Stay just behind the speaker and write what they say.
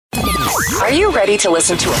Are you ready to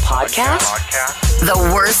listen to a podcast? The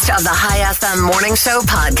worst of the High FM Morning Show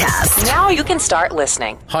podcast. Now you can start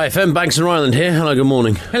listening. Hi FM, Banks and Ryland here. Hello, good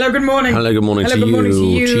morning. Hello, good morning. Hello, good morning Hello, to good you. morning to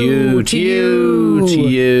you. To you. To you. To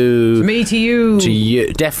you. To me, to you. To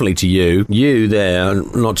you. Definitely to you. You there.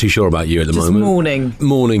 I'm not too sure about you at the Just moment. morning.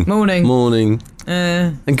 Morning. Morning. Morning.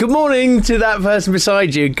 And good morning to that person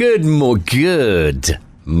beside you. Good morning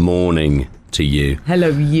to you. Hello,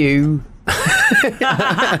 you.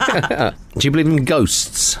 Do you believe in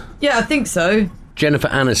ghosts? Yeah, I think so. Jennifer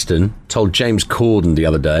Aniston told James Corden the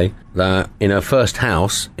other day that in her first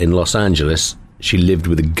house in Los Angeles, she lived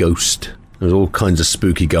with a ghost. There was all kinds of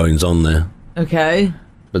spooky goings on there. Okay.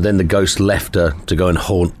 But then the ghost left her to go and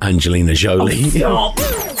haunt Angelina Jolie. Stop.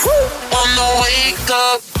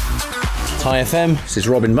 Hi FM, this is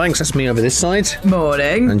Robin Banks, that's me over this side.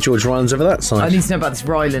 Morning. And George Ryland's over that I side. need to know about this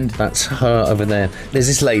Ryland. That's her over there. There's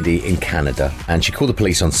this lady in Canada, and she called the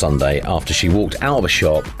police on Sunday after she walked out of a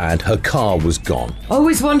shop and her car was gone. I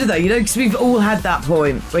always wonder though, because we've all had that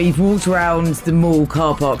point where you've walked around the mall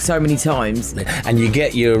car park so many times. And you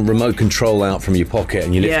get your remote control out from your pocket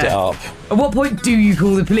and you lift it up. At what point do you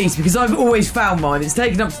call the police? Because I've always found mine. It's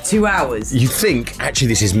taken up to 2 hours. You think, actually,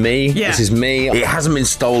 this is me. Yeah. This is me. It hasn't been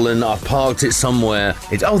stolen. I've parked it somewhere.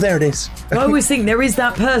 Oh, there it is. I always think there is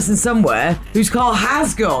that person somewhere whose car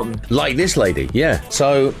has gone. Like this lady, yeah.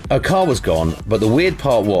 So her car was gone, but the weird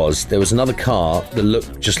part was there was another car that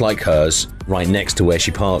looked just like hers right next to where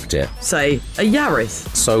she parked it. Say, a Yaris.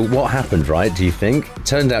 So what happened, right, do you think? It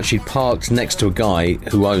turned out she'd parked next to a guy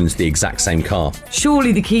who owns the exact same car.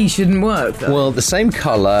 Surely the key shouldn't work though. Well, the same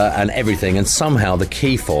colour and everything, and somehow the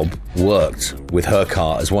key fob worked with her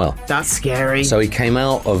car as well. That's scary. So he came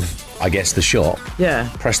out of, I guess, the shop, yeah.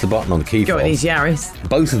 pressed the button on the key Got fob. in his Yaris.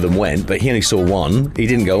 Both of them went, but he only saw one. He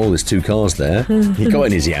didn't go, oh, there's two cars there. He got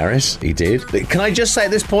in his Yaris. He did. But can I just say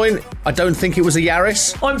at this point, I don't think it was a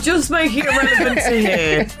Yaris. I'm just making it relevant to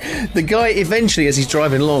here. The guy eventually, as he's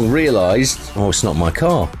driving along, realised, oh, it's not my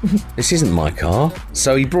car. This isn't my car.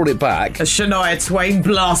 So he brought it back. A Shania Twain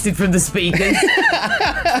blasted from the speakers.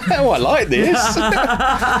 Oh, I like this.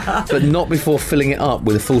 But not before filling it up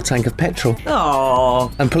with a full tank of petrol.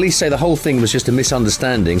 Aww. And police say the whole thing was just a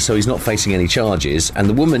misunderstanding, so he's not facing any charges. And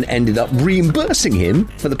the woman ended up reimbursing him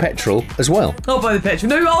for the petrol as well. I'll buy the petrol.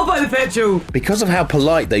 No, I'll buy the petrol. Because of how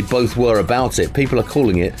polite they both were about it, people are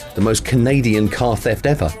calling it the most Canadian car theft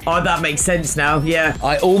ever. Oh, that makes sense now, yeah.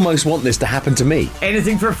 I almost want this to happen to me.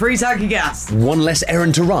 Anything for a free tank of gas. One less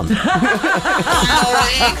errand to run.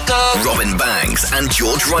 Robin Banks and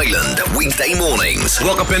George Ryland, weekday mornings.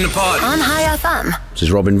 Rock up in the pod. On High FM. This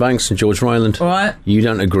is Robin Banks and George Ryland. All right. You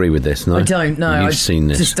don't agree with this, no? I don't know. You've seen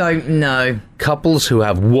this. Just don't know. Couples who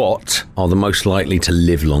have what are the most likely to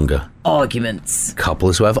live longer? Arguments.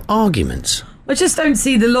 Couples who have arguments. I just don't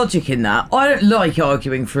see the logic in that. I don't like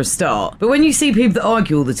arguing for a start. But when you see people that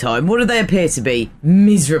argue all the time, what do they appear to be?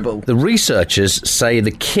 Miserable. The researchers say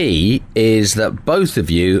the key is that both of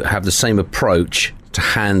you have the same approach to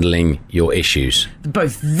handling your issues.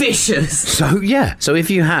 Both vicious. So, yeah. So if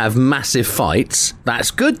you have massive fights,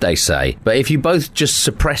 that's good, they say. But if you both just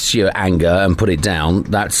suppress your anger and put it down,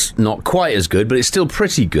 that's not quite as good, but it's still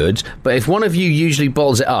pretty good. But if one of you usually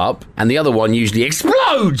balls it up and the other one usually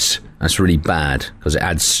explodes, that's really bad because it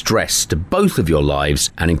adds stress to both of your lives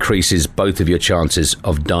and increases both of your chances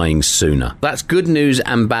of dying sooner. That's good news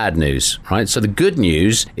and bad news, right? So the good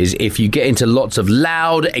news is if you get into lots of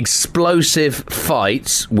loud, explosive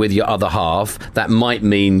fights with your other half, that might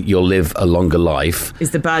mean you'll live a longer life. Is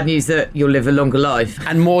the bad news that you'll live a longer life.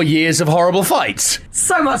 And more years of horrible fights.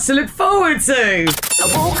 So much to look forward to.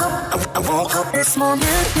 I woke up this morning.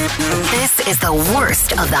 This is the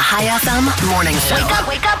worst of the High FM Morning Show.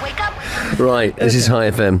 Wake up. Right, this is High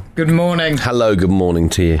FM. Good morning. Hello, good morning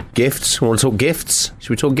to you. Gifts? Want to talk gifts?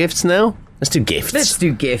 Should we talk gifts now? Let's do gifts. Let's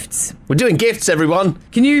do gifts. We're doing gifts, everyone.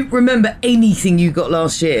 Can you remember anything you got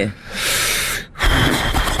last year?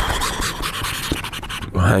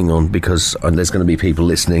 Hang on, because there's going to be people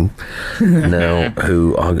listening now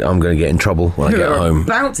who I'm going to get in trouble when I get home.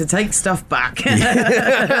 About to take stuff back. I've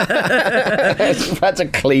had to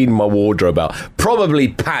clean my wardrobe out. Probably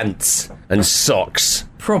pants and socks.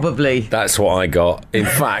 Probably. That's what I got. In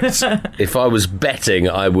fact, if I was betting,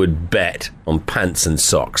 I would bet on pants and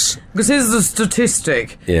socks. Because here's the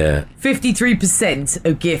statistic. Yeah. 53%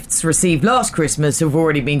 of gifts received last Christmas have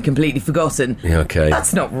already been completely forgotten. Yeah, okay.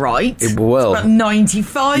 That's not right. Well, it's about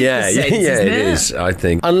 95%, yeah, isn't it is, I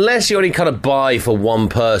think. Unless you only kind of buy for one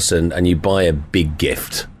person and you buy a big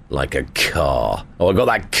gift, like a car. Oh, I got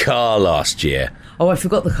that car last year. Oh, I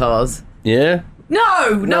forgot the cars. Yeah?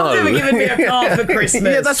 No one's ever given me a car for Christmas.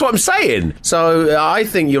 Yeah, that's what I'm saying. So I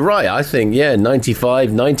think you're right. I think, 95,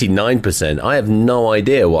 99%. I have no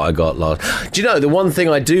idea what I got last. Do you know, the one thing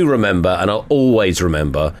I do remember, and I'll always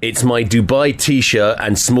remember, it's my Dubai t-shirt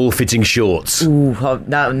and small-fitting shorts. Ooh,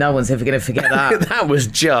 no one's ever going to forget that. That was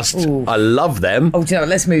just, Ooh. I love them. Oh, do you know,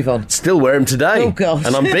 let's move on. Still wear them today. Oh, gosh.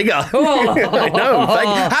 And I'm bigger. I know.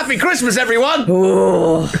 Happy Christmas, everyone.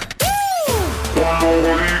 Ooh.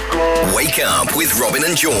 Wake up with Robin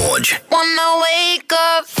and George. Wanna wake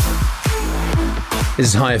up. This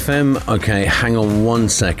is High FM. Okay, hang on 1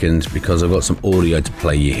 second because I've got some audio to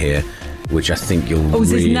play you here, which I think you'll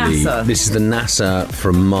is really... this NASA? This is the NASA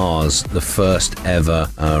from Mars, the first ever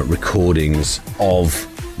recordings of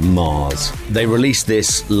Mars. They released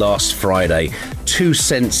this last Friday. 2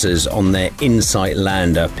 sensors on their InSight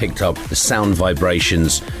lander picked up the sound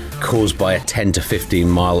vibrations caused by a 10 to 15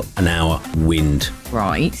 mile an hour wind.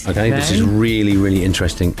 Right. Okay, this is really, really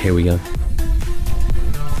interesting. Here we go.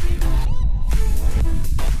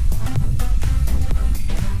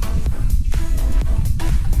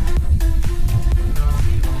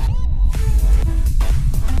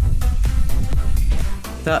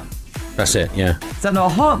 That's it, yeah. Is that not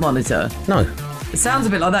a heart monitor? No, It sounds a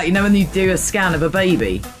bit like that, you know, when you do a scan of a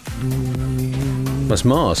baby. that's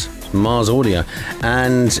Mars. It's Mars audio.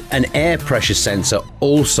 And an air pressure sensor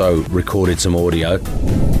also recorded some audio.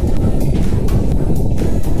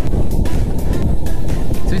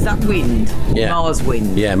 So is that wind? Yeah. Mars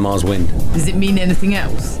wind? Yeah, Mars wind. Does it mean anything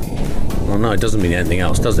else? Well, no, it doesn't mean anything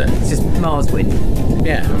else, does it? It's just Mars wind.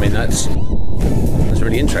 Yeah, I mean, that's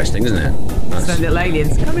really interesting, isn't it? So little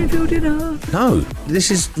aliens, come and build it up. No,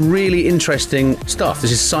 this is really interesting stuff.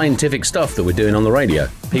 This is scientific stuff that we're doing on the radio.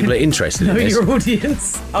 People are interested in Know this. your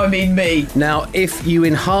audience. I mean me. Now, if you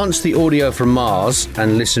enhance the audio from Mars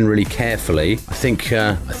and listen really carefully, I think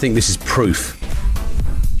this is proof.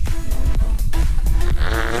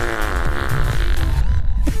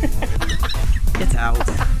 Get out.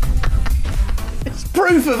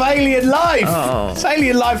 Proof of alien life. Oh. It's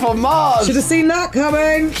alien life on Mars. Should have seen that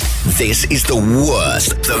coming. This is the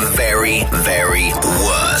worst, the very, very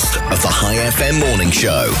worst of the High FM morning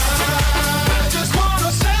show.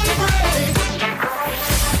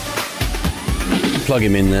 Plug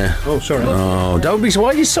him in there. Oh, sorry. Oh, don't be. Why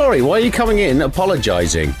are you sorry? Why are you coming in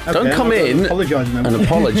apologising? Don't come in Apologising then. and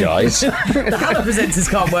apologise. The Hannah presenters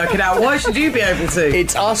can't work it out. Why should you be able to?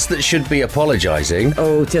 It's us that should be apologising.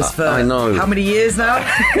 Oh, just for I know. how many years now?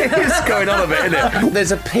 It's going on a bit, isn't it?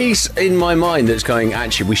 There's a piece in my mind that's going,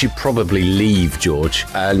 actually, we should probably leave, George.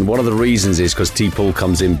 And one of the reasons is because T-Paul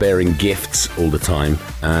comes in bearing gifts all the time,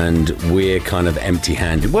 and we're kind of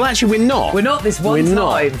empty-handed. Well, actually, we're not. We're not this one We're time.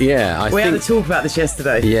 not. Yeah, We had think... a talk about this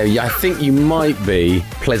yesterday. Yeah, I think you might be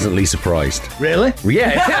pleasantly surprised. Really?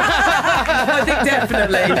 Yeah. I think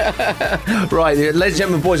definitely. Right, ladies and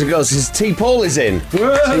gentlemen, boys and girls, this is T-Paul is in.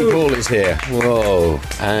 Whoa. T-Paul is here. Whoa.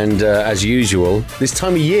 And as usual, this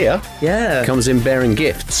time of year Yeah. comes in bearing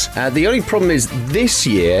gifts. The only problem is this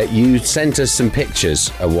year you sent us some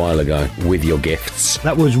pictures a while ago with your gifts.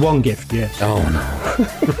 That was one gift, yes. Oh, no.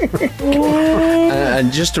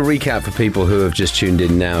 And just to recap for people who have just tuned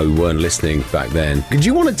in now who weren't listening back then, do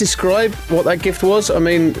you want to describe what that gift was? I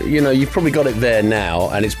mean, you know, you've probably got it there now,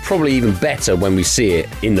 and it's probably even better when we see it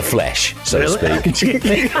in the flesh, so to speak.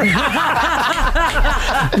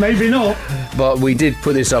 Maybe not. But we did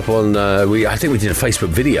put this up on, I think we did a Facebook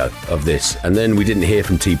video of this, and then we didn't hear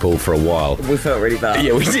from T-Paul for a while. We felt really bad.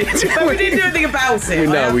 Yeah, we did. We didn't do anything about it.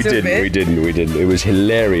 I No, have we to didn't. admit. We didn't. It was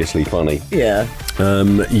hilariously funny. Yeah.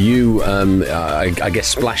 You, I guess,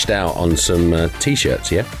 splashed out on some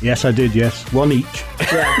T-shirts, yeah? Yes, I did, yes. One each.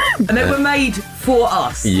 Yeah. And they were made for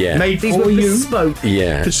us. Yeah. Made These for were you. bespoke.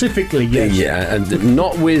 Yeah. Specifically, yes. Yeah, and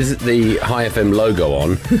not with the High FM logo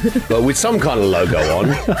on, but with some kind of logo on.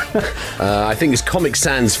 I think it's Comic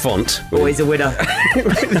Sans font. Always a winner.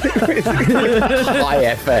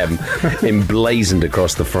 High FM emblazoned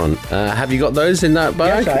across the front. Have you got those in that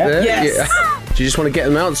bag? Yes, I have. there? Yes. Yeah. Do you just want to get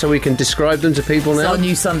them out so we can describe them to people It's now? our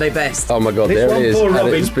new Sunday best. Oh my God, This there one it is. for And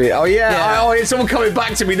Robin. it's oh yeah. Yeah. Oh, it's all coming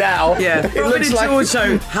back to me now. Yeah. It Robin looks and like George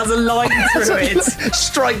show has a line through it.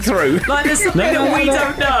 strike through. Like there's something that we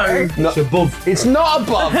don't know. It's above. It's not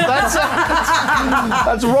above.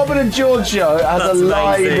 That's Robin and George show has That's a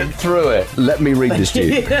line amazing. through it. Let me read this to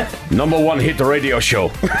you. #1 hit radio show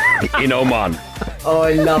in Oman. Oh,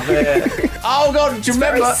 I love it. Oh God, do you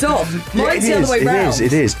remember? Very soft. Yeah, Mine's it the other is, way it round. is,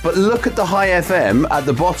 it is. But look at the High FM at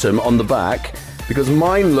the bottom on the back. because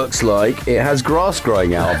mine looks like it has grass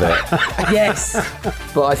growing out of it. Yes,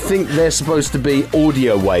 But I think they're supposed to be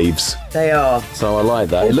audio waves. they are. So I like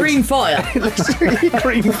that. Or green fire.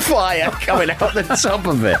 green fire coming out the top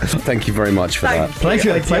of it. Thank you very much for Thank that. you.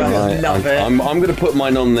 Pleasure, I do. pleasure. I love it. I'm going to put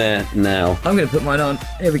mine on there now. I'm going to put mine on.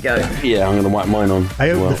 Here we go. Yeah, I'm going to whack mine on. I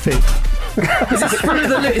hope the fit. It's Fruit of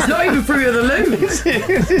the Loom. It's not even Fruit of the Loom. This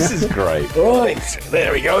is great. Right,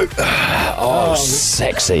 there we go. Oh,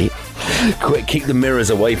 sexy. Quick, keep the mirrors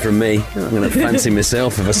away from me. I'm going to fancy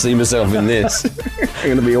myself if I see myself in this.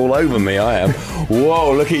 You're going to be all over me, I am.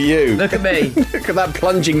 Whoa, look at you. Look at me. Look at that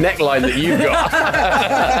plunging neckline that you've got.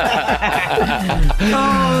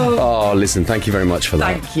 Oh, listen, thank you very much for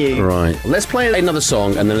that. Thank you. Right, let's play another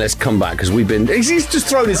song and then let's come back because we've been... He's just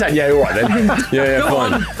thrown his hand. Yeah, all right then. Yeah,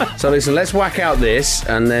 fine. So listen, let's whack out this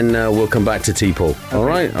and then we'll come back to T-Paul. All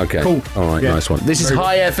right? Okay. Cool. All right, Yeah. nice one. This is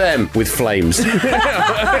High FM with Flames.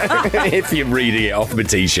 If you're reading it off my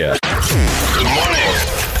T-shirt. Good morning.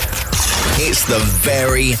 It's the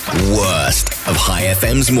very worst of High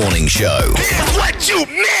FM's morning show. What you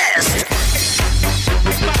missed!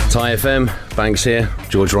 High FM, Banks here,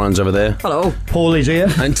 George Ryan's over there. Hello. Paul is here.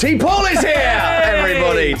 And T-Paul is here!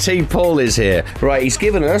 Everybody, T-Paul is here. Right, he's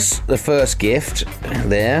given us the first gift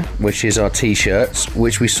there, which is our T-shirts,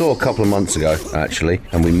 which we saw a couple of months ago, actually,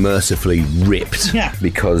 and we mercifully ripped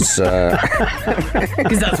because...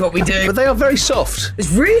 Because that's what we do. but they are very soft.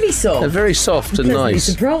 It's really soft. They're very soft and Pleasantly nice.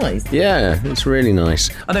 surprised. Yeah, it's really nice.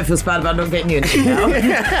 I don't feel so bad about not getting you anything now.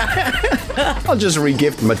 I'll just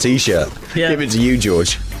re-gift my T-shirt. Yeah. Give it to you,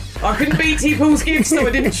 George. I couldn't beat T-Paul's gift, so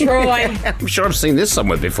I didn't try. I'm sure I've seen this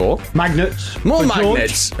somewhere before. Magnets. More for George.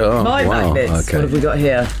 magnets. Oh, My wow. magnets. Okay. What have we got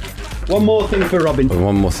here? One more thing for Robin.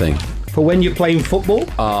 One more thing. For when you're playing football.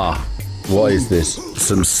 What is this?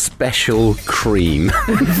 Some special cream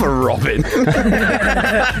for Robin.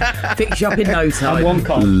 Fix you up in no time. And one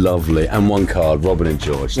card. Lovely. And one card, Robin and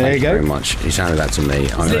George. There Thank you go. very much. He sounded that to me.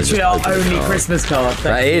 I'm gonna It's just literally our open the only card. Christmas card.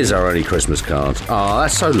 That is our only Christmas card. Oh,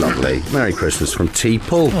 that's so lovely. Merry Christmas from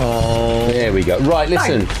T-Paul. Oh. There we go. Right,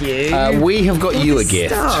 listen. Thank you. We have got you a this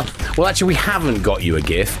gift. stuff. Well, actually, we haven't got you a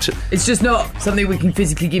gift. It's just not something we can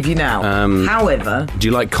physically give you now. However, Do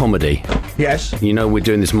you like comedy? Yes. You know we're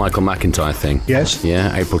doing this Michael McIntyre thing. Yes.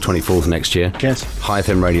 Yeah, April 24th next year. Yes.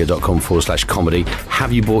 highfmradio.com/comedy.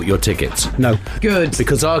 Have you bought your tickets? No. good.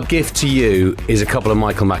 Because our gift to you is a couple of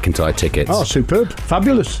Michael McIntyre tickets. Oh, superb.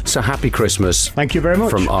 Fabulous. So happy Christmas. Thank you very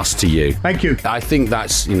much. From us to you. Thank you. I think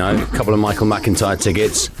that's, a couple of Michael McIntyre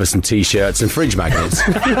tickets for some T-shirts and fridge magnets.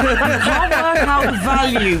 Can't work out the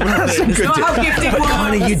value, Robin. It's not how gifted was.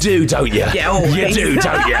 Honey, you do, don't you? Yeah, always. You do,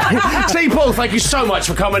 don't you? T-Paul, thank you so much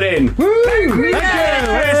for coming in.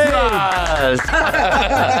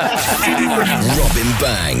 Robin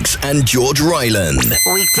Banks and George Ryland.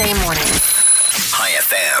 Weekday mornings. High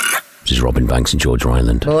FM. This is Robin Banks and George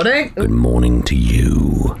Ryland. Morning. Good morning to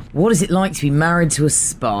you. What is it like to be married to a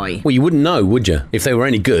spy? Well, you wouldn't know, would you? If they were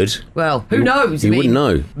any good. Well, who knows? You wouldn't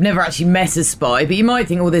know. I've never actually met a spy, but you might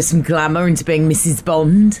think, there's some glamour into being Mrs.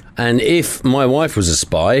 Bond. And if my wife was a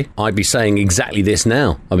spy, I'd be saying exactly this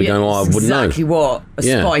now. I'd be going, I it's wouldn't know. exactly what a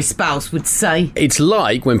Yeah. spy spouse would say. It's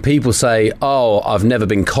like when people say, "Oh, I've never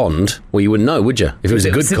been conned." Well, you wouldn't know, would you? If it was a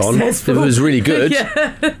If it good was con, if it successful. was really good,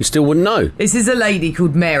 Yeah. you still wouldn't know. This is a lady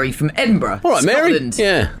called Mary from Edinburgh, All right, Mary. Scotland.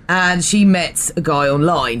 Yeah, And she met a guy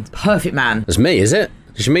online. Perfect man. that's me, is it?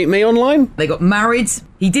 Did you meet me online? They got married.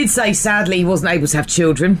 He did say, sadly, he wasn't able to have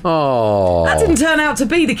children. Oh, That didn't turn out to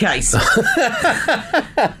be the case.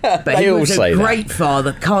 But They he all was say a that. great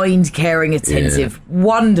father, kind, caring, attentive,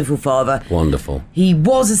 wonderful father. wonderful. He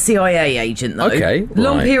was a CIA agent, though. Okay,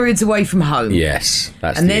 Long right. periods away from home. Yes,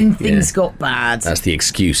 that's And the, then things yeah. got bad That's the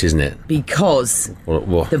excuse, isn't it? because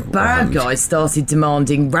What the bad happened? guys started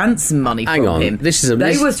demanding ransom money Hang from on, him. this is a-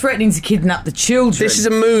 They this- were threatening to kidnap the children. This is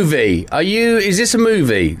a movie. Is this a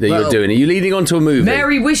movie that you're Well, doing? Are you leading on to a movie?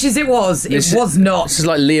 Mary wishes it was. This It was not. This is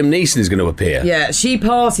like Liam Neeson is going to appear. Yeah, she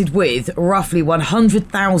parted with roughly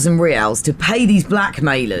 100,000 reals to pay these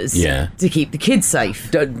blackmailers Yeah. to keep the kids safe.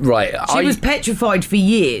 Right. She was petrified for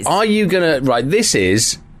years. Are you gonna this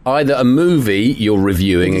is either a movie you're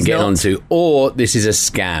reviewing and He's getting not. onto, or this is a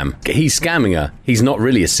scam. He's scamming her. He's not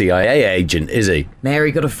really a CIA agent, is he?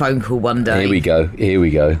 Mary got a phone call one day. Here we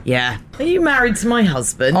go. Yeah. Are you married to my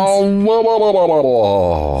husband?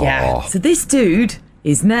 Oh, Yeah. So this dude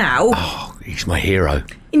is now he's my hero.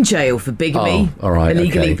 in jail for bigamy, Oh, all right,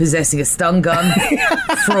 illegally okay. possessing a stun gun,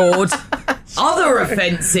 fraud, other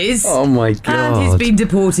offences. Oh my And he's god. been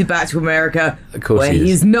deported back to America, Of course where he is.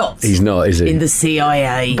 he is not. He's not, is he? In the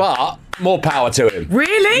CIA. But More power to him.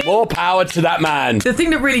 Really? More power to that man. The thing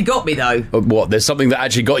that really got me, though... What? There's something that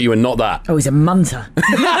actually got you and not that? Oh, he's a munter.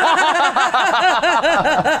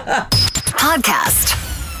 Podcast.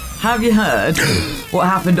 Have you heard what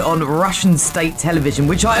happened on Russian state television,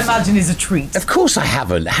 which I imagine is a treat? Of course I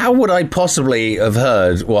haven't. How would I possibly have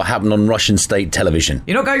heard what happened on Russian state television?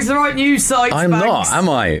 You're not going to the right news sites, I'm Banks. not, am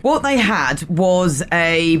I? What they had was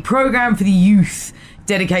a programme for the youth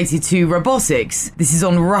dedicated to robotics. This is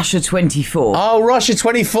on Russia 24. Oh, Russia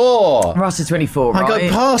 24. Russia 24, right? I go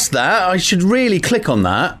past that. I should really click on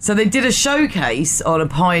that. So they did a showcase on a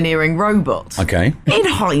pioneering robot. Okay. In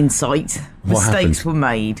hindsight, mistakes happened? were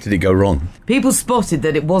made. Did it go wrong? People spotted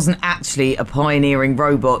that it wasn't actually a pioneering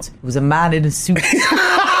robot. It was a man in a suit.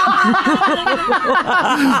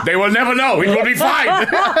 They will never know. It will be fine.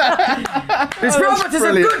 This robot is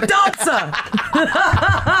a good dancer.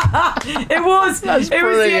 It was the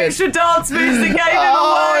brilliant. extra dance moves that gave him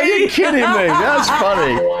Oh, away. you're kidding me. That's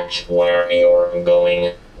funny. Watch where you're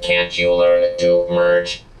going. Can't you learn to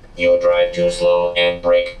merge? You drive too slow and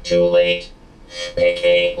brake too late. Pick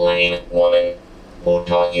a lane, woman. Who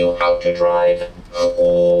taught you how to drive?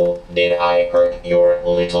 Oh, did I hurt your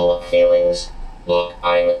little feelings? Look,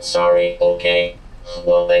 I'm sorry, okay?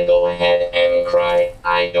 Well then go ahead and cry.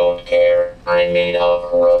 I don't care. I'm made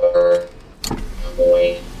of rubber.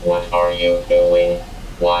 Wait, what are you doing?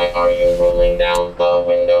 Why are you rolling down the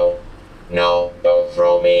window? No, don't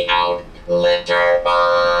throw me out. Letterbox.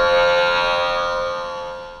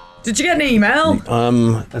 Did you get an email?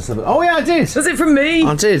 Let's have a... Oh, yeah, I did. Was it from me?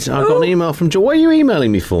 I did. I got an email from Joe. What are you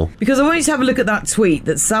emailing me for? Because I want you to have a look at that tweet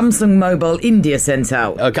that Samsung Mobile India sent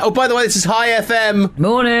out. Okay. Oh, by the way, this is Hi FM.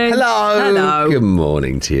 Morning. Hello. Hello. Good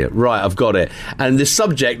morning to you. Right, I've got it. And the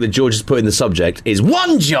subject that George has put in the subject is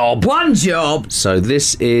one job. One job. So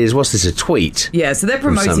this is, what's this, a tweet? Yeah, so they're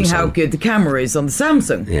promoting how Samsung. good the camera is on the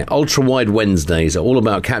Samsung. Yeah, ultra-wide Wednesdays are all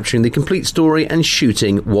about capturing the complete story and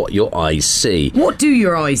shooting what your eyes see. What do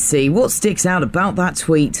your eyes see? What sticks out about that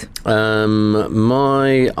tweet?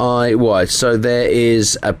 My eye... What? So there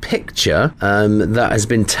is a picture that has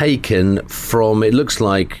been taken from, it looks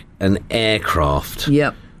like an aircraft.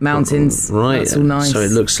 Yep. Mountains. Right. That's all nice. So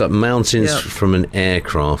it looks like mountains Yep. from an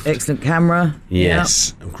aircraft. Excellent camera.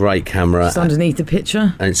 Yes. Great camera. Just underneath the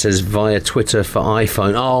picture. And it says via Twitter for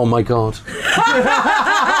iPhone. Oh, my God.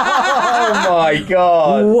 Oh, my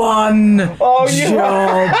God. One job.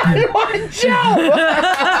 One job.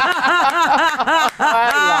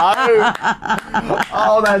 Hello.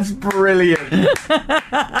 Oh, that's brilliant.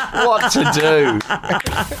 What to do?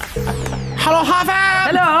 Hello,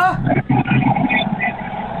 Harvard. Hello.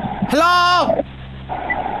 Hello.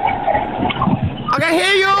 I can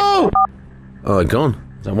hear you. Oh, gone.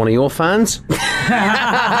 Is that one of your fans?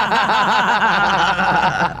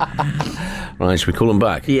 Right, should we call them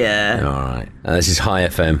back? Yeah. All right. This is Hi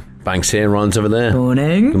FM. Banks here, Ryan's over there.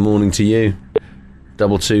 Morning. Good morning to you.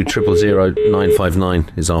 22 000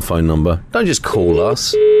 959 is our phone number. Don't just call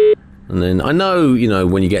us. And then I know, you know,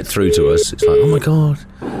 when you get through to us, it's like, oh my God,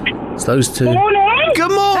 it's those two. Good morning.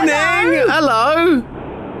 Good morning. Hello.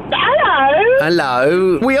 Hello.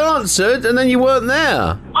 Hello. We answered, and then you weren't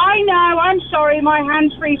there. I know. I'm sorry. My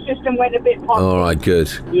hands-free system went a bit pop. All right,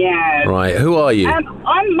 good. Yeah. Right, who are you?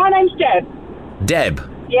 My name's Deb. Deb.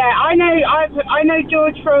 Yeah, I know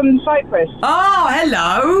George from Cyprus. Oh,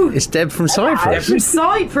 hello. It's Deb from Deb Cyprus. from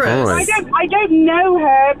Cyprus. All right. I don't know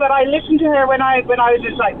her, but I listened to her when I was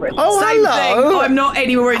in Cyprus. Oh, Same hello. thing. I'm not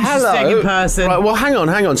anywhere interesting Hello. in person. Right, well, hang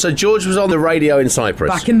on. So George was on the radio in Cyprus.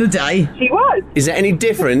 Back in the day. She was. Is there any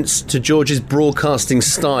difference to George's broadcasting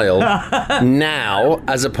style now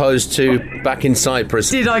as opposed to back in Cyprus,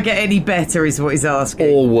 Did I get any better is what he's asking.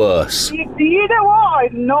 or worse? Do you know what?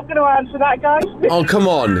 I'm not going to answer that, guys. Oh, come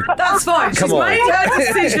on. That's fine. She's Come on. made her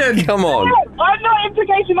decision. Come on. I'm not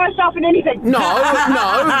implicating myself in anything. No.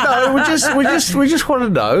 We just want to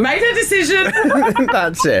know. Made her decision.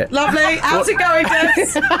 That's it. Lovely. How's it going,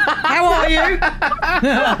 Debs? How are you?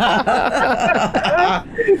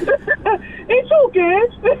 It's all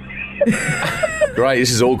good. Great.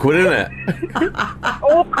 This is awkward, isn't it?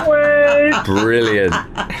 Awkward. Brilliant.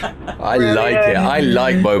 I like it. I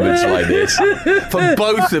like moments like this. For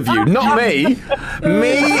both of you. Not me.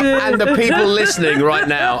 Me and the people listening right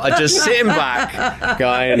now are just sitting back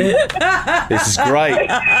going, this is great.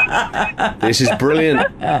 This is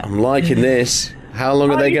brilliant. I'm liking this. How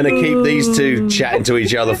long are they going to keep these two chatting to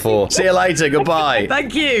each other for? See you later. Goodbye.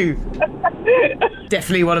 Thank you.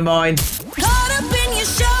 Definitely one of mine. Caught up in your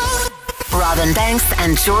show. Robin Banks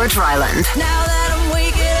and George Ryland. Now that I'm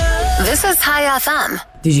waking up. This is Hi FM.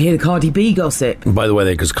 Did you hear the Cardi B gossip? By the way,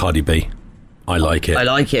 there goes Cardi B. I like it. I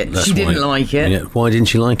like it. That's She didn't why- like it. Yeah. Why didn't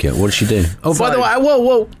she like it? What did she do? Oh, by So- the way,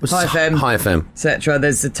 whoa. Hi FM. Hi FM. Etc.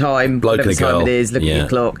 There's the time, Bloke whatever and a time girl. it is. Look Yeah. at your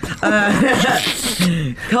clock.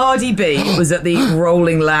 Cardi B was at the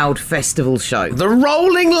Rolling Loud Festival show. The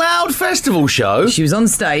Rolling Loud Festival show. She was on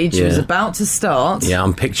stage. She Yeah. was about to start. Yeah,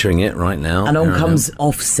 I'm picturing it right now. And on Here I am. comes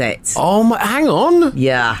Offset. Oh my! Hang on.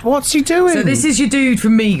 Yeah. What's he doing? So this is your dude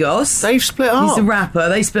from Migos. They've split up. He's a rapper.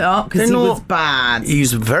 They split up because They're he not- was bad.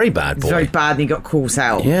 He's a very bad boy. He's very bad and he got caught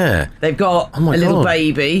out. Yeah. They've got Oh my a little God.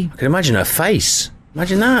 baby. I can imagine her face.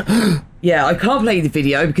 Imagine that. Yeah, I can't play the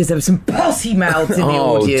video because there were some potty mouths in the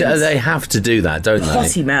audience. They have to do that, don't they?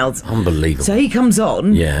 Potty mouths. Unbelievable. So he comes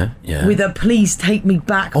on yeah. with a "Please Take Me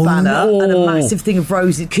Back" Oh, banner no. and a massive thing of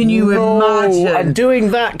roses. Can you No, imagine? and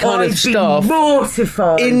doing that kind I'd of stuff be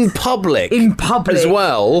mortified. in public. In public. As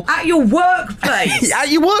well. At your workplace. At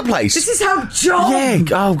your workplace. This is how job.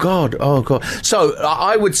 Yeah. Oh God. So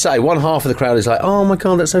I would say one half of the crowd is like, "Oh my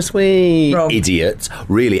God, that's so sweet." Wrong. Idiot.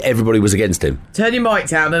 Really, everybody was against him. Turn your mic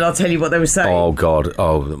down and I'll tell you what they were saying. Oh God.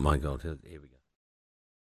 Oh my God. Here we go.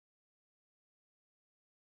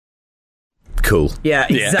 Cool. Yeah,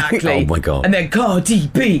 exactly. Oh my God. And then Cardi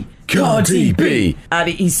B. Cardi B. And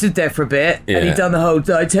he stood there for a bit and Yeah. he done the whole,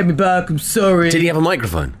 "Take me back, I'm sorry." Did he have a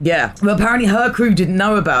microphone? Yeah. Well, apparently her crew didn't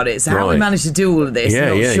know about it. So how he Right. managed to do all of this, Yeah, I'm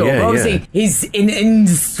not yeah, sure. yeah, But obviously, yeah. he's in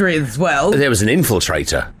industry as well. There was an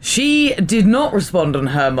infiltrator. She did not respond on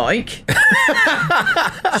her mic.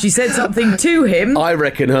 She said something to him. I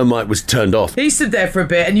reckon her mic was turned off. He stood there for a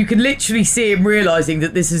bit and you could literally see him realising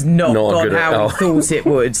that this has not Not gone good at how all. he thought it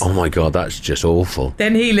would. Oh my God, that's just awful.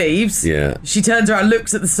 Then he leaves. Yeah. She turns around,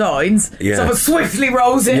 looks at the signs. Yeah. Someone swiftly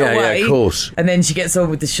rolls it Yeah, away. yeah, of course. And then she gets on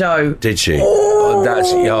with the show. Did she?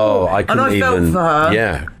 Oh, I couldn't And I felt even. for her.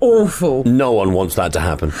 Yeah. Awful. No one wants that to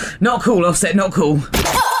happen. Not cool, Offset, not cool.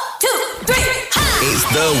 It's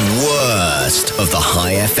the worst of the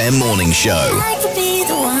High FM morning show.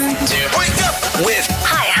 Wake up with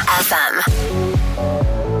High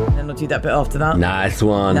FM. And I'll do that bit after that. Nice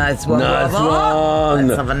one. Nice one, Nice brother. one.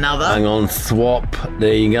 Let's have another. Hang on, swap.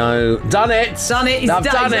 There you go. Done it. Done it. He's I've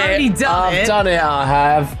done- done he's it. only done I've it. done it. I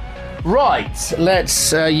have. Right,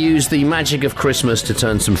 let's use the magic of Christmas to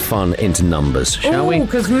turn some fun into numbers, shall we?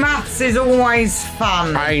 because maths is always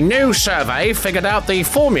fun. A new survey figured out the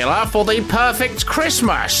formula for the perfect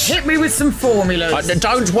Christmas. Hit me with some formulas.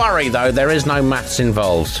 Don't worry, though, there is no maths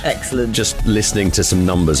involved. Excellent. Just listening to some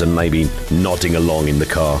numbers and maybe nodding along in the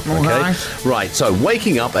car. Okay. Okay. Right. So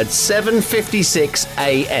waking up at 7:56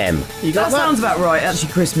 a.m. You got That sounds about right,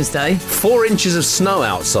 actually, Christmas Day. 4 inches of snow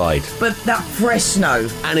outside, But that fresh snow.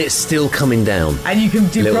 and it's still coming down. And you can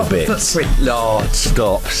do Little proper bits. footprint. Oh,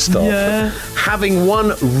 stop. Yeah. Having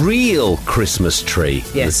one real Christmas tree.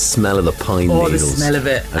 Yes. The smell of the pine Or the needles. smell of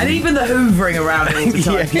it. And even the hoovering around it all the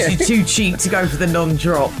time because you're too cheap to go for the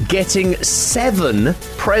non-drop. Getting 7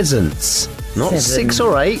 presents. Not 7. 6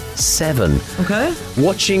 or 8, 7. Okay.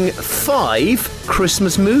 Watching 5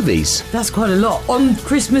 Christmas movies That's quite a lot. On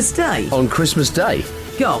Christmas Day. on Christmas Day.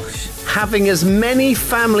 Gosh. Having as many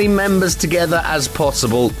family members together as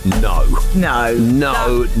possible. No. No.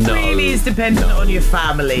 No, That no, really is dependent on your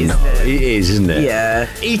family, isn't it? It is, isn't it? Yeah.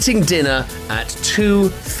 Eating dinner at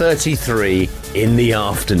 2:33 in the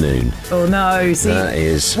afternoon. Oh no, see, That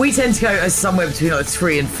is- we tend to go as somewhere between like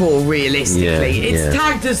 3 and 4 realistically. Yeah, It's yeah.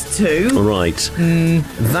 tagged as 2. Right.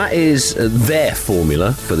 That is their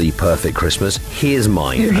formula for the perfect Christmas. Here's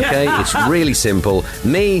mine, okay? It's really simple.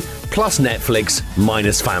 Me plus Netflix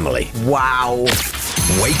minus family. Wow.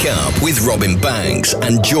 Wake Up with Robin Banks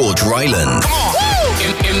and George Ryland.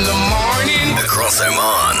 In the morning. Across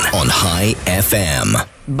Oman on High FM.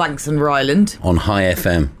 Banks and Ryland. On High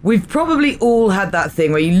FM. We've probably all had that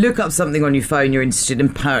thing where you look up something on your phone you're interested in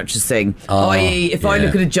purchasing. I.e., if I yeah.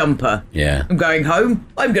 look at a jumper, Yeah. I'm going home,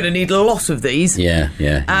 I'm going to need a lot of these. Yeah,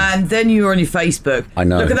 yeah. And then you're on your Facebook. I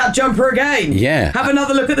know. Look at that jumper again. Yeah. Have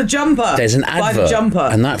another look at the jumper. There's an Buy advert. the jumper.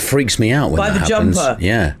 And that freaks me out when Buy that the happens. jumper.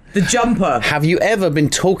 Yeah. The jumper. Have you ever been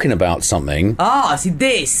talking about something? See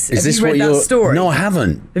this. Is Have this you read what that you're... story? No, I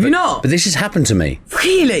haven't. Have you not? But this has happened to me.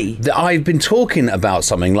 Really? That I've been talking about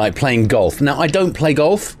something like playing golf. Now, I don't play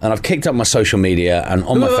golf, and I've kicked up my social media, and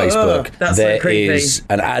on my Facebook, that's so there creepy. is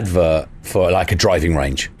an advert for like a driving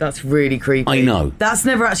range. That's really creepy. I know. That's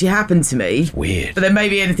never actually happened to me. Weird. But there may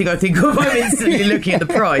be anything I think of, I'm instantly looking at the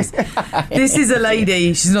price. This is a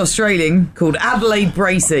lady, she's an Australian, called Adelaide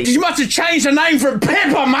Bracey. You must have changed the name from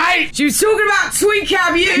Pippa, mate! She was talking about twin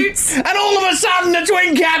cab utes. And all of a sudden, the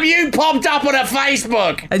twin cab you popped up on her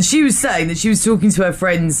Facebook. And she was saying that she was talking to her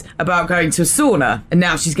friends about going to a sauna, and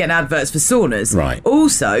now she's getting adverts for saunas. Right.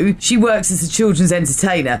 Also, she works as a children's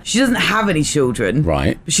entertainer. She doesn't have any children.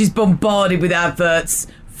 Right. But she's bombarded bombarded with adverts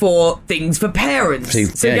for things for parents.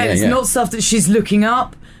 So again, it's not stuff that she's looking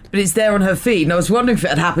up, but it's there on her feed. And I was wondering if it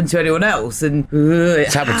had happened to anyone else. And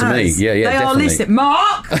it's happened to me. Yeah, they definitely. are listening.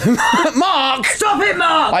 Mark! Mark! Stop it,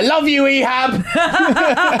 Mark! I love you, Ehab!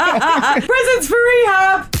 Presents for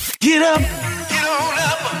Ehab! Get up! Get on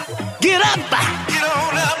up! Get up! Get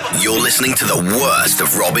on up! You're listening to the worst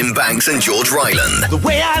of Robin Banks and George Ryland. The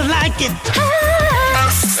way I like it.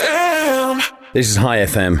 This is High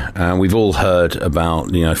FM, and we've all heard about,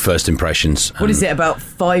 first impressions. What is it, about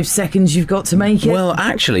 5 seconds you've got to make it? Well,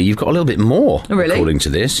 actually, you've got a little bit more, really? According to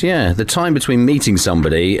this. Yeah, the time between meeting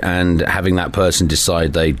somebody and having that person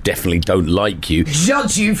decide they definitely don't like you.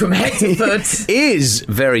 Judge you from head to foot. Is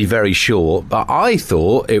very, very short, but I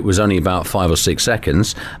thought it was only about 5 or 6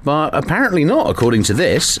 seconds, but apparently not, according to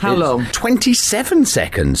this. How long? 27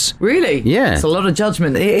 seconds. Really? Yeah. It's a lot of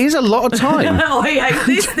judgment. It is a lot of time. I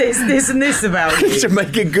hate this and this about you. To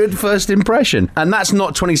make a good first impression. And that's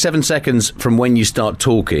not 27 seconds from when you start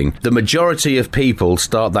talking. The majority of people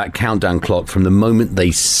start that countdown clock from the moment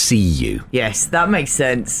they see you. Yes, that makes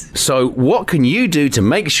sense. So what can you do to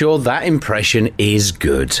make sure that impression is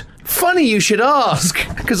good? Funny you should ask,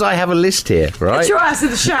 because I have a list here, right? Get your ass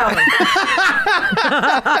in the shower.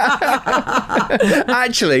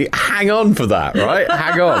 Actually, hang on for that, right?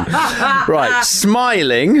 Hang on. Right,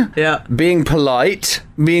 smiling, being polite,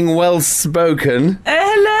 being well-spoken,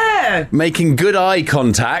 hello, making good eye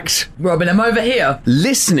contact. Robin, I'm over here.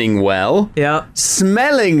 Listening well. Yeah.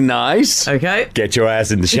 Smelling nice. Okay. Get your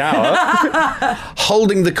ass in the shower.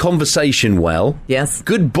 Holding the conversation well. Yes.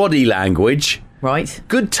 Good body language. Right.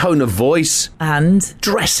 Good tone of voice. And?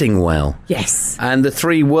 Dressing well. Yes. And the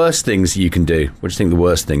 3 worst things you can do. What do you think the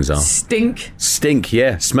worst things are? Stink. Stink,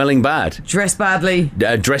 yeah. Smelling bad. Dress badly.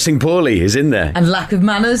 Dressing poorly is in there. And lack of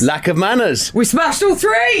manners. Lack of manners. We smashed all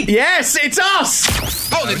 3! Yes, it's us!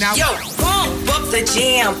 Hold it now. Yo, pump up the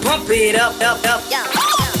jam, pump it up.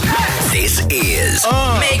 This is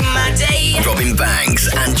Make my day. Robin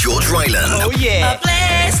Banks and George Ryland. Oh yeah. A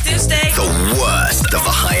place to stay. The worst of the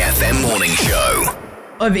High FM morning show.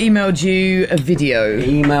 I've emailed you a video.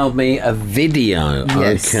 Emailed me a video.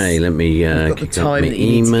 Yes. Okay, let me got the time my that you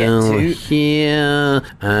need to email get to.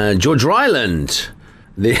 here. George Ryland.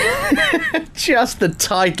 Just the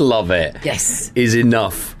title of it, yes, is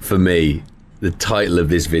enough for me. The title of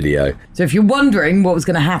this video. So if you're wondering what was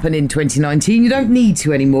going to happen in 2019, you don't need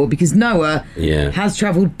to anymore, because Noah has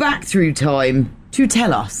travelled back through time to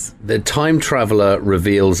tell us. The time traveller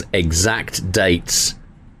reveals exact dates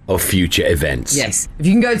of future events. Yes. If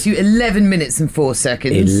you can go to 11 minutes and 4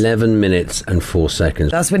 seconds. 11 minutes and 4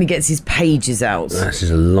 seconds. That's when he gets his pages out. This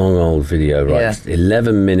is a long old video, right? Yeah.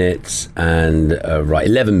 11 minutes and...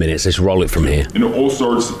 11 minutes. Let's roll it from here. And it all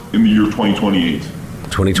starts in the year 2028.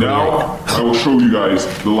 2028. Now, I will show you guys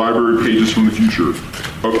the library pages from the future.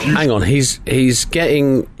 Hang on, he's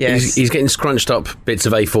getting he's getting scrunched up bits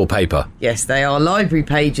of A4 paper. Yes, they are library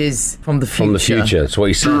pages from the future. From the future, that's what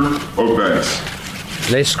he said. Events.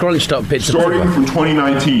 They're scrunched up bits starting of paper. From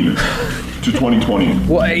 2019 to 2020.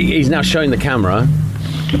 What, he's now showing the camera.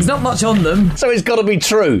 There's not much on them. So it's got to be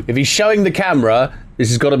true. If he's showing the camera, this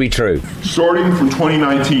has got to be true. Starting from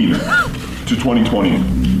 2019 to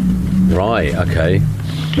 2020. Right, okay.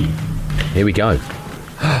 Here we go.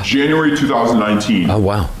 January 2019. Oh,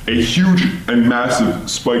 wow. A huge and massive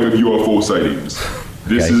spike of UFO sightings.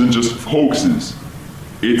 This isn't just hoaxes.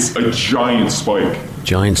 It's a giant spike.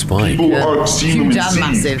 Giant spike. People are seeing them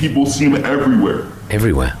in cities. People see them everywhere.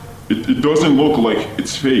 Everywhere. It doesn't look like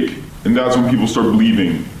it's fake. And that's when people start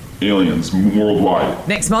believing aliens worldwide.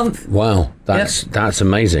 Next month. Wow, that's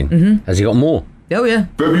amazing. Mm-hmm. Has he got more? Oh, yeah.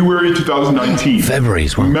 February 2019. February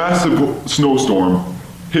as well. Massive snowstorm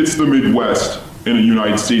hits the Midwest in the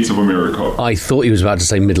United States of America. I thought he was about to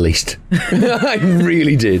say Middle East. I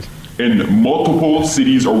really did. And multiple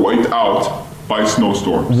cities are wiped out by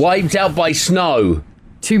snowstorms. Wiped out by snow.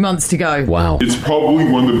 2 months to go. Wow. It's probably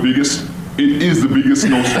one of the biggest... It is the biggest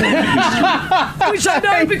snowstorm in history. Which I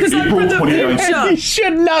know because I'm April from the 2019. future. He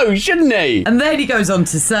should know, shouldn't he? And then he goes on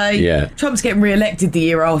to say, Trump's getting re-elected the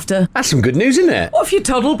year after. That's some good news, isn't it? What if you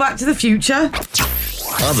toddle back to the future?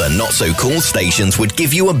 Other not-so-cool stations would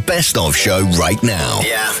give you a best-of show right now.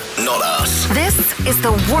 Yeah, not us. This is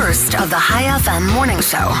the worst of the High FM morning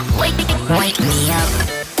show. Wake me up.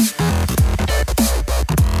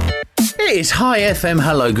 Right, it's High FM.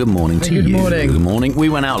 Hello, good morning to you. Good morning. Good morning. We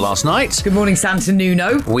went out last night. Good morning, Santa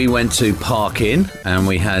Nuno. We went to Park Inn and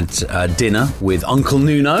we had dinner with Uncle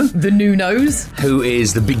Nuno. The Nunos. Who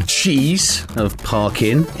is the big cheese of Park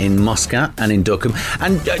Inn in Muscat and in Duckham.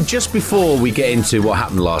 And just before we get into what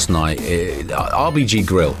happened last night, RBG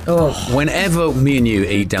Grill. Oh. Whenever me and you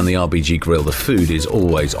eat down the RBG Grill, the food is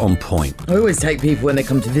always on point. I always take people when they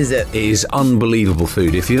come to visit. It is unbelievable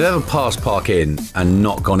food. If you've ever passed Park Inn and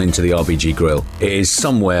not gone into the RBG Grill, it is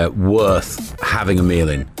somewhere worth having a meal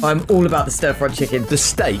in. I'm all about the stir-fried chicken. The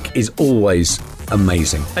steak is always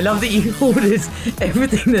amazing. I love that you ordered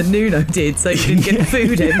everything that Nuno did so you didn't get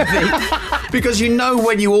food envy. Because you know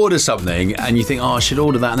when you order something and you think, oh, I should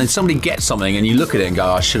order that, and then somebody gets something and you look at it and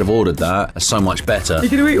go, I should have ordered that. That's so much better. You're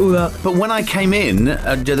going to eat all that. But when I came in,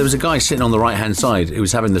 there was a guy sitting on the right-hand side who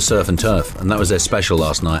was having the surf and turf, and that was their special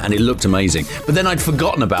last night, and it looked amazing. But then I'd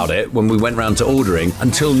forgotten about it when we went round to ordering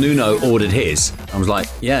until Nuno ordered his. I was like,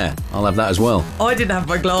 yeah, I'll have that as well. I didn't have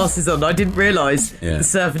my glasses on. I didn't realise the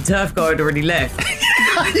surf and turf guy had already left.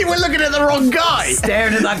 You were looking at the wrong guy.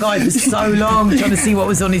 Staring at that guy for so long, trying to see what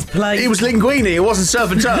was on his plate. It was linguine, it wasn't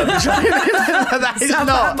surf and turf. That is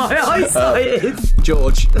not. My eyesight.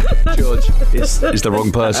 George is the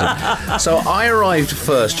wrong person. So I arrived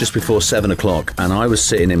first just before 7 o'clock, and I was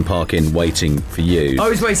sitting in Park Inn waiting for you. I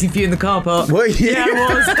was waiting for you in the car park. Were you? Yeah,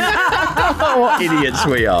 I was. What idiots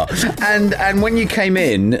we are. And when you came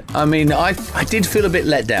in, I mean, I did feel a bit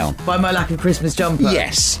let down. By my lack of Christmas jumper?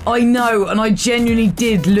 Yes. I know, and I genuinely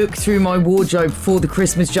did look through my wardrobe for the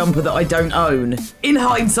Christmas jumper that I don't own. In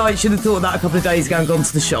hindsight, should have thought that a couple of days ago and gone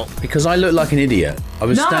to the shop. Because I looked like an idiot. I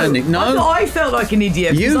was standing... No, I felt like an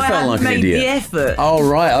idiot. You because felt like an idiot. I hadn't made the effort. Oh,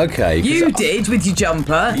 right, okay. You did with your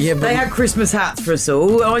jumper. Yeah, but... They had Christmas hats for us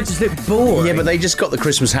all, and I just looked bored. Yeah, but they just got the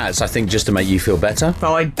Christmas hats, I think, just to make you feel better.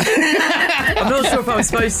 Fine. I'm not sure if I was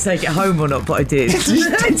supposed to take it home or not, but I did.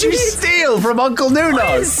 Did you steal from Uncle Nuno?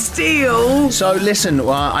 I didn't steal. So listen,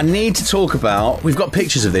 I need to talk about... We've got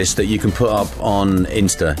pictures of this that you can put up on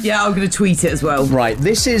Insta. Yeah, I'm going to tweet it as well. Right,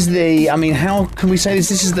 this is the... I mean, how can we say this?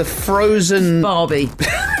 This is the Frozen... Barbie.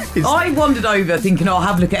 I wandered over thinking, I'll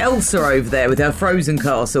have a look at Elsa over there with her Frozen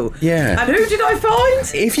castle. Yeah. And who did I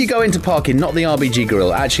find? If you go into Park Inn, not the RBG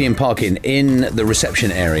Grill, actually in Park Inn, in the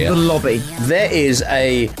reception area... The lobby. There is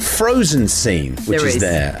a Frozen scene, which is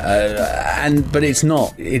there. But it's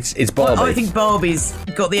not. It's Barbie. Well, I think Barbie's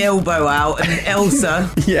got the elbow out and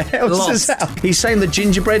Elsa... yeah, Elsa's lost. out. He's saying the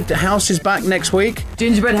Gingerbread House is back next week.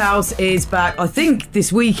 Gingerbread House is back, I think,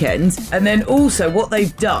 this weekend. And then also what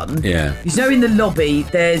they've done... Yeah. You know, in the lobby,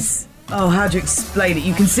 there's... Oh, how do you explain it?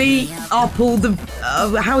 You can see up all the...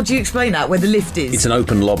 how do you explain that? Where the lift is? It's an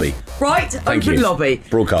open lobby. Right? Thank open you. lobby.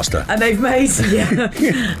 Broadcaster. And they've made... Yeah.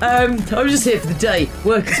 I was just here for the day.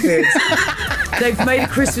 Work experience. They've made a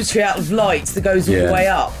Christmas tree out of lights that goes all the way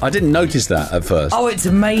up. I didn't notice that at first. Oh, it's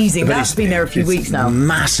amazing. But That's been there a few weeks now.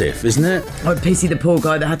 Massive, isn't it? I pity the poor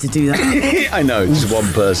guy that had to do that. I know, just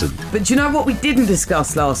one person. But do you know what we didn't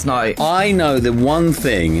discuss last night? I know the one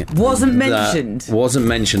thing... Wasn't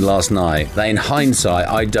mentioned last night. That in hindsight,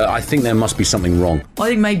 I think there must be something wrong. I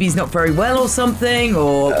think maybe he's not very well or something,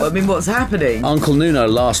 or, I mean, what's happening? Uncle Nuno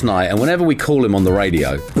last night, and whenever we call him on the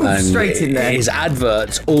radio... and straight in there. His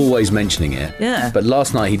advert's always mentioning it. Yeah. But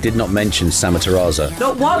last night he did not mention Samateraza.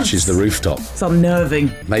 Not once. Which is the rooftop. It's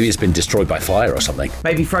unnerving. Maybe it's been destroyed by fire or something.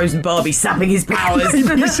 Maybe Frozen Barbie sapping his powers. Maybe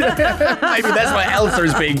that's why Elsa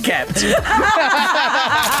is being kept. Weekday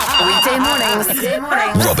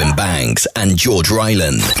mornings. Robin Banks and George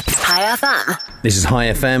Ryland. High FM. This is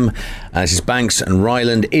High FM. This is Banks and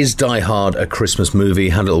Ryland. Is Die Hard a Christmas movie?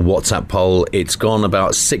 Had a little WhatsApp poll. It's gone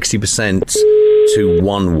about 60% to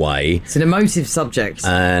one way. It's an emotive subject.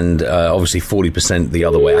 And obviously 40% the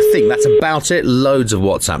other way. I think that's about it. Loads of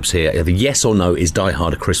WhatsApps here. The yes or no, is Die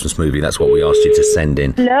Hard a Christmas movie? That's what we asked you to send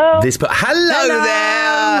in. Hello. Hello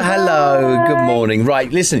there. Hello. Good morning.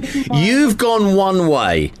 Right, listen. You've gone one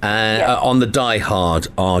way on the Die Hard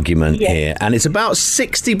argument here. And it's about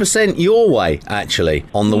 60% your way, actually,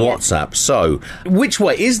 on the WhatsApp. So, which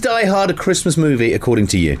way? Is Die Hard a Christmas movie according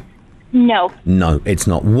to you? No. No, it's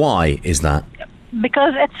not. Why is that?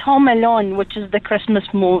 Because it's Home Alone, which is the Christmas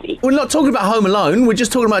movie. We're not talking about Home Alone. We're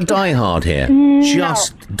just talking about Die Hard here. No.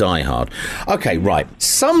 Just Die Hard. Okay, right.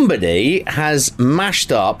 Somebody has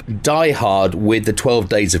mashed up Die Hard with the 12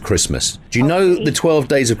 Days of Christmas. Do you know the 12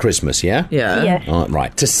 Days of Christmas, yeah? Yeah. Yes.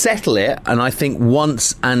 Right. To settle it, and I think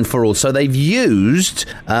once and for all. So they've used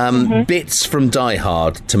bits from Die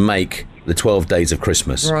Hard to make the 12 days of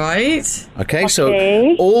Christmas. Right. Okay, so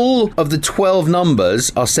all of the 12 numbers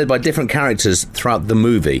are said by different characters throughout the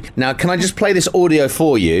movie. Now, can I just play this audio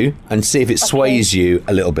for you and see if it sways you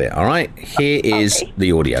a little bit, all right? Here is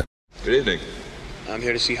the audio. Good evening. I'm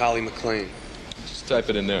here to see Holly McClane. Just type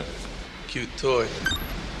it in there. Cute toy.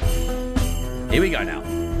 Here we go now.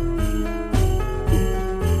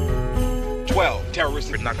 12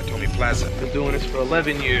 terrorists at Nakatomi Plaza. Been doing this for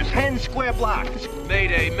 11 years. 10 square blocks.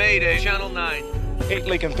 Mayday, Mayday, Channel 9. 8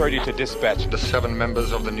 Lincoln 30 to dispatch. The 7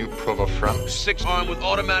 members of the new Provo Front. 6 armed with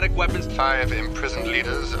automatic weapons. 5 imprisoned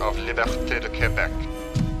leaders of Liberté de Quebec.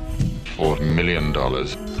 $4 million.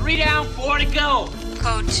 3 down, 4 to go.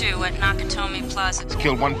 Code 2 at Nakatomi Plaza. He's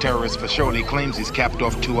killed 1 terrorist for show, and he claims he's capped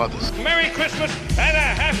off 2 others. Merry Christmas and a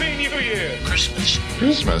Happy New Year. Christmas.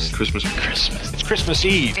 Christmas. Christmas. Christmas. It's Christmas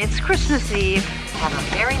Eve. It's Christmas Eve. Have a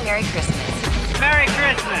very Merry Christmas. Merry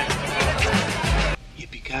Christmas.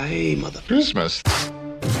 Yippee-ki-yay, mother. Christmas.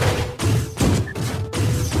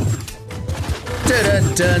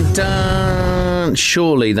 Dun, dun, dun.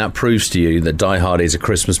 Surely that proves to you that Die Hard is a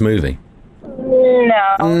Christmas movie. No.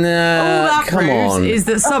 No, All that come proves on. is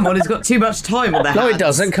that someone has got too much time on their No, hands. it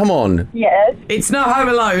doesn't. Come on. Yes. It's not Home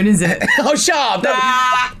Alone, is it? Oh, shut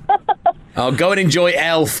up. Oh, go and enjoy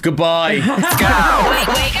Elf. Goodbye.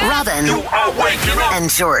 Robin and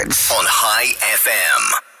George On High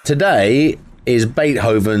FM. Today is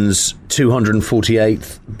Beethoven's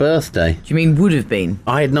 248th birthday. Do you mean would have been?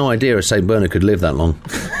 I had no idea a St. Bernard could live that long.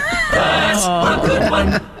 A good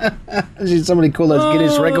one. Did somebody call those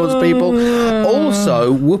Guinness Records people?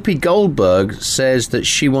 Also, Whoopi Goldberg says that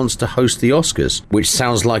she wants to host the Oscars, which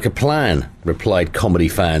sounds like a plan, replied comedy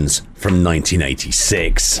fans from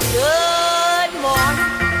 1986. Good morning.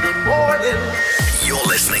 Good morning. You're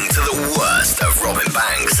listening to the worst of Robin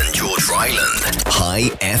Banks and George Ryland. High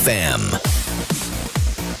FM.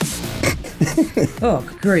 Oh,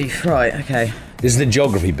 good grief. Right, okay. This is the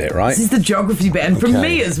geography bit, right? This is the geography bit, and from Okay.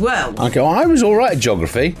 me as well. Okay, well, I was all right at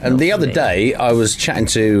geography, and the other day I was chatting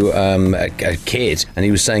to a kid, and he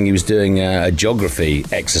was saying he was doing a geography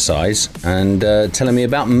exercise and telling me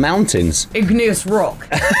about mountains. Igneous rock.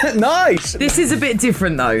 Nice! This is a bit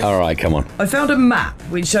different, though. All right, come on. I found a map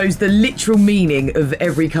which shows the literal meaning of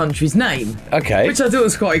every country's name. Okay. Which I thought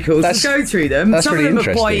was quite cool. That's- Let's go through them. that's Some really of them are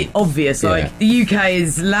interesting. quite obvious. Yeah. Like, the UK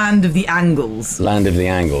is Land of the Angles. Land of the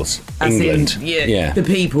Angles. As England. in, the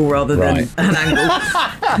people rather than Right. an angle.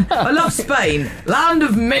 I love Spain. Land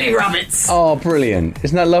of many rabbits. Oh, brilliant.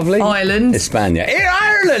 Isn't that lovely? Ireland. España. In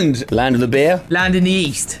Ireland! Land of the beer? Land in the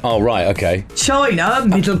east. Oh, right, okay. China,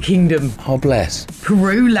 Middle Kingdom. Oh, bless.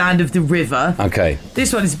 Peru, Land of the River. Okay.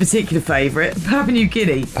 This one is a particular favourite. Papua New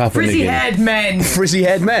Guinea. Papua New Guinea. Frizzy-haired men.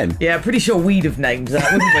 Frizzy-haired men? Yeah, pretty sure we'd have named that,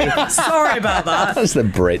 wouldn't we? Sorry about that. That's the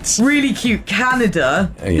Brits. Really cute Canada.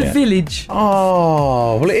 Yeah. The village.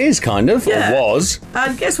 Oh, well, it is kind of. Yeah. Or was.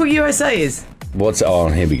 And guess what USA is? What's... Oh,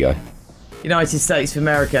 here we go. United States of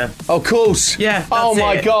America. Of course. Yeah. Oh, that's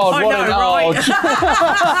my it. God. I What know, an right?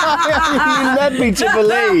 You led me to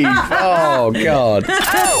believe. Oh, God.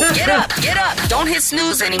 Get up. Don't hit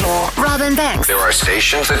snooze anymore. Robin Banks, There are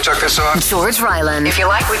stations that took this off. George Ryland. If you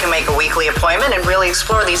like, we can make a weekly appointment and really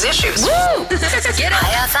explore these issues. Woo! Get up.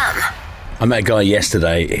 High FM. I met a guy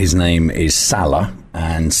yesterday. His name is Salah.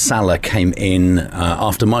 And Salah came in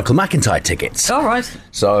after Michael McIntyre tickets. All right.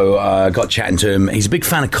 So I got chatting to him. He's a big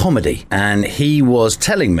fan of comedy. And he was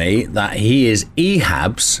telling me that he is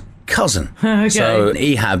Ehab's cousin. Okay. So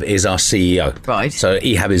Ehab is our CEO. Right. So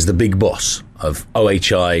Ehab is the big boss of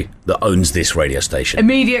OHI that owns this radio station.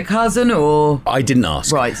 Immediate cousin or... I didn't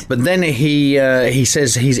ask. Right. But then he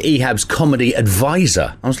says he's Ehab's comedy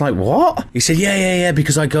advisor. I was like, what? He said, yeah,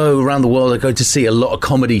 because I go around the world, I go to see a lot of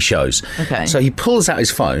comedy shows. Okay. So he pulls out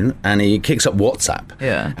his phone and he kicks up WhatsApp.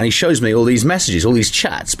 Yeah. And he shows me all these messages, all these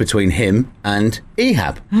chats between him and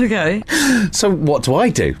Ehab. Okay. So what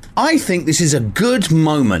do? I think this is a good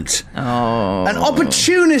moment. Oh. An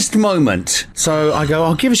opportunist moment. So I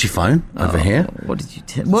go, give us your phone over here. What did you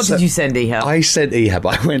did you send Ehab? I sent Ehab.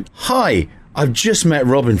 I went, hi, I've just met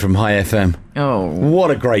Robin from High FM. Oh.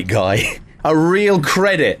 What a great guy. A real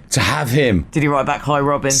credit to have him. Did he write back, hi,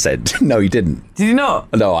 Robin? Said, no, he didn't. Did he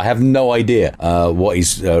not? No, I have no idea what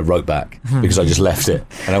he's wrote back because I just left it.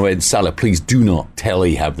 And I went, Salah, please do not tell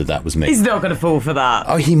Ehab that was me. He's not going to fall for that.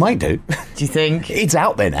 Oh, he might do. Do you think? It's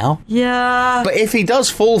out there now. Yeah. But if he does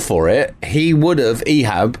fall for it, he would have,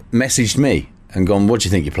 Ehab, messaged me and gone, what do you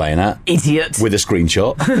think you're playing at? Idiot. With a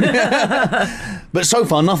screenshot. But so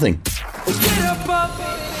far, nothing.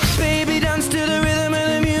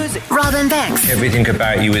 Robin Banks, Everything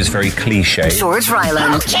about you is very cliche. George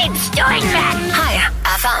Ryland. Keep doing that. High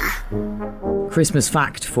FM. Christmas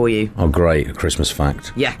fact for you. Oh, great. A Christmas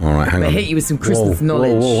fact. Yeah. All right, hang on. I hit you with some Christmas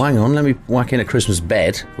knowledge. Whoa, hang on. Let me whack in a Christmas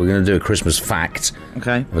bed. We're going to do a Christmas fact.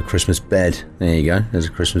 Okay. Of a Christmas bed. There you go. There's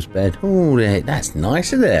a Christmas bed. Oh, that's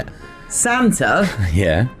nice, isn't it? Santa,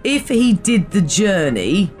 Yeah. if he did the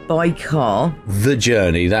journey by car... The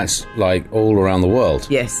journey, that's like all around the world.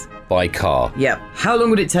 Yes. By car. Yeah. How long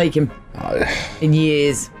would it take him? In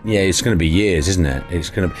years. Yeah, it's going to be years, isn't it? It's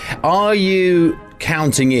going to. Are you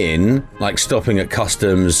counting in, like stopping at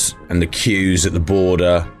customs and the queues at the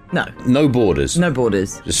border? No. No borders. No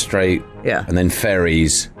borders. Just straight. Yeah. And then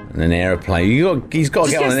ferries and then airplane. He's got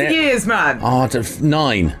to Just get on guess an the years, man. Oh,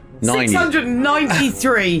 9.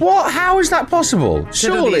 693. What? How is that possible?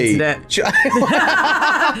 Surely. Merry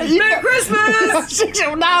Christmas!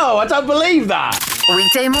 No, I don't believe that.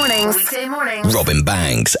 Weekday mornings. Robin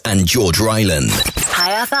Banks and George Ryland.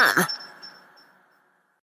 High FM.